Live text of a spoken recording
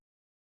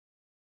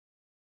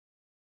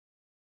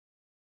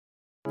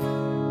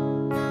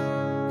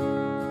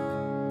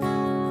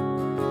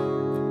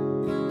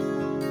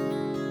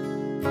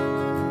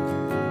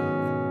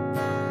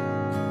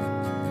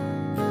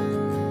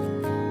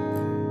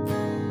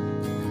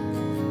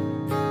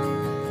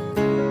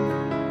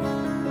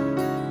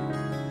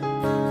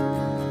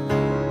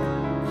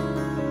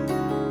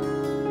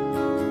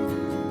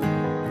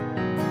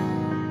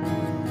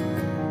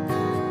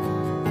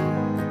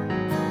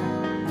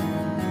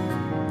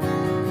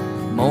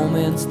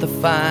moments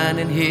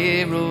defining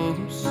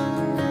heroes,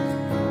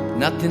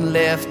 nothing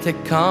left to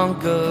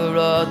conquer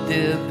or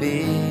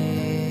debate.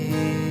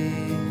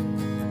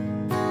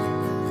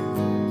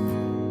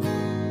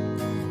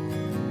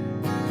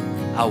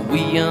 Are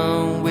we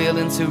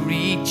unwilling to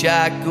reach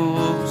our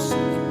goals?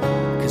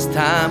 'Cause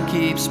time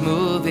keeps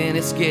moving,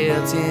 it's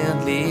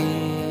getting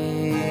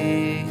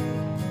late.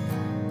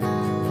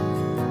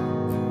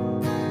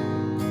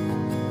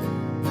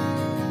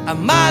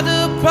 Am I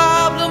the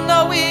problem?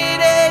 No, it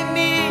ain't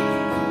me.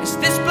 It's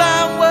this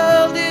blind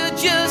world who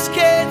just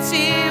can't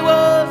see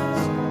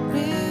what's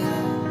real.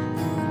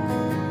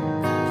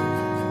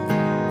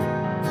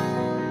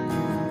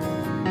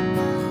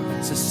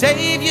 So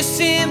save your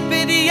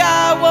sympathy,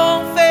 I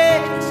won't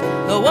face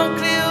the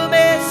unclear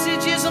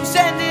messages I'm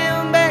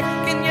sending back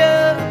in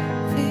your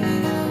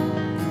field.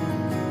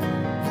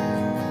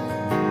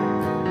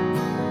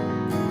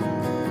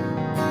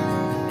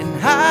 And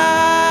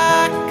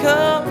how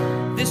come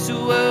this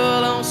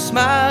world don't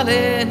smile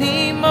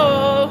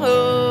anymore?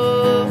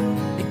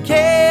 It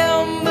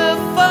can't be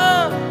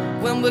fun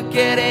when we're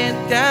getting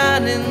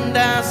down and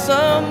down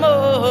some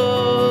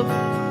more.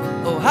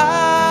 Oh,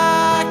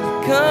 how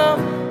come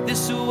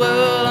this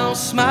world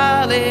don't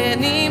smile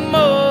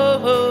anymore?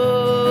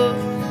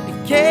 It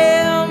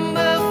can't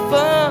be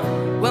fun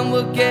when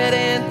we're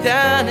getting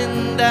down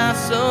and down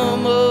some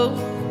more.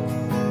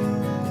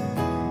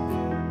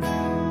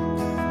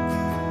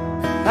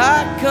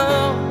 How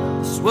come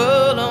this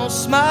world don't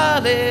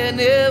smile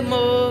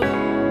anymore?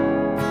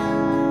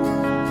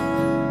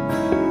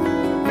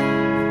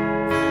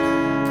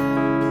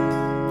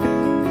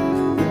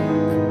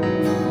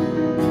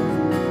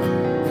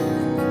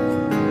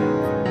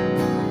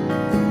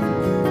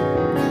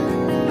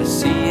 I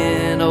see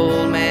an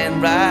old man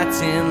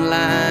writing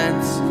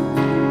lines,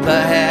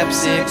 perhaps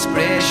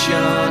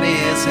expression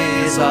is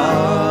his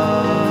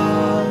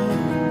art.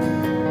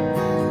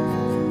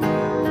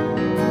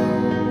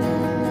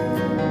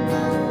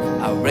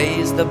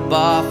 Raise the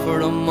bar for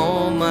a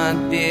moment,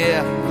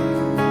 dear.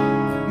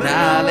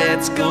 Now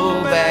let's go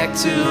back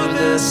to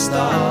the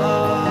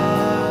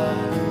start.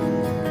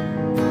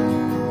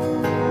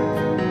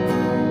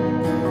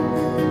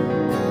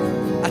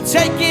 I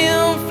take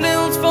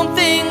influence from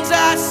things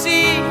I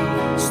see,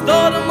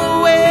 store them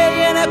away,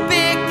 and it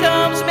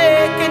becomes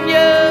making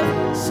you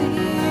see.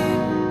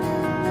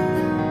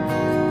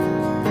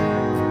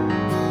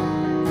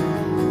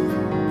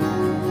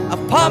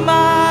 Upon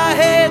my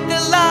head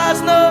there lies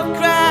no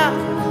crown,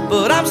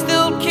 but I'm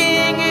still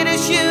king in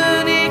this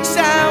unique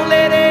sound.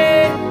 Let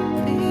it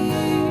be.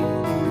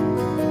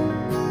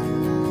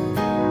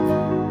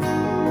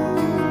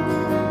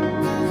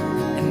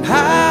 And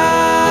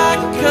how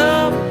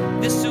come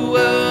this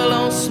world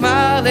don't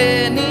smile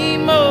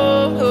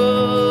anymore?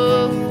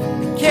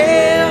 It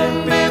can't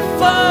be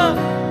fun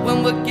when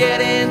we're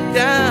getting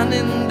down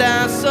and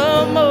down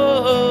some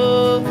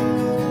more.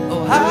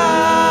 Oh,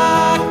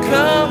 how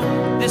come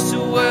this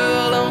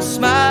world don't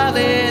smile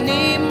anymore?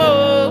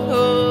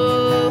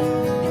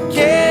 It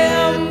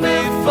can't be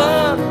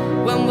fun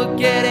when we're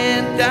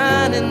getting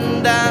down and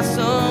down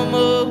some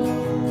more.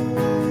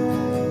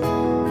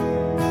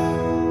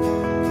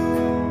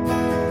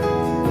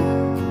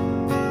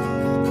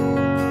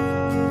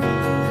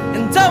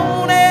 And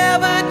don't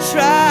ever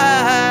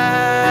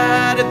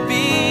try to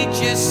beat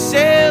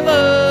yourself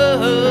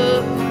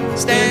up.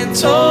 Stand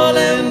tall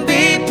and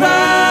be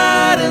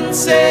proud and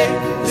say,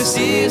 this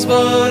is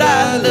what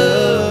I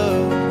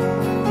love.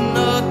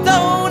 No,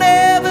 don't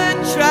ever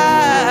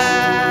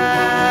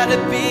try to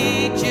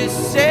beat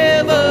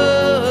yourself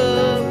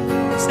up.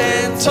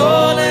 Stand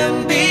tall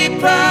and be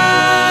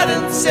proud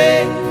and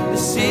say,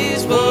 this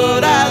is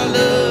what I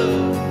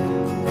love.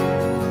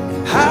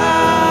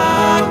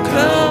 How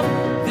come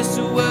this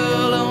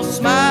world don't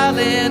smile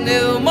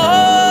anymore?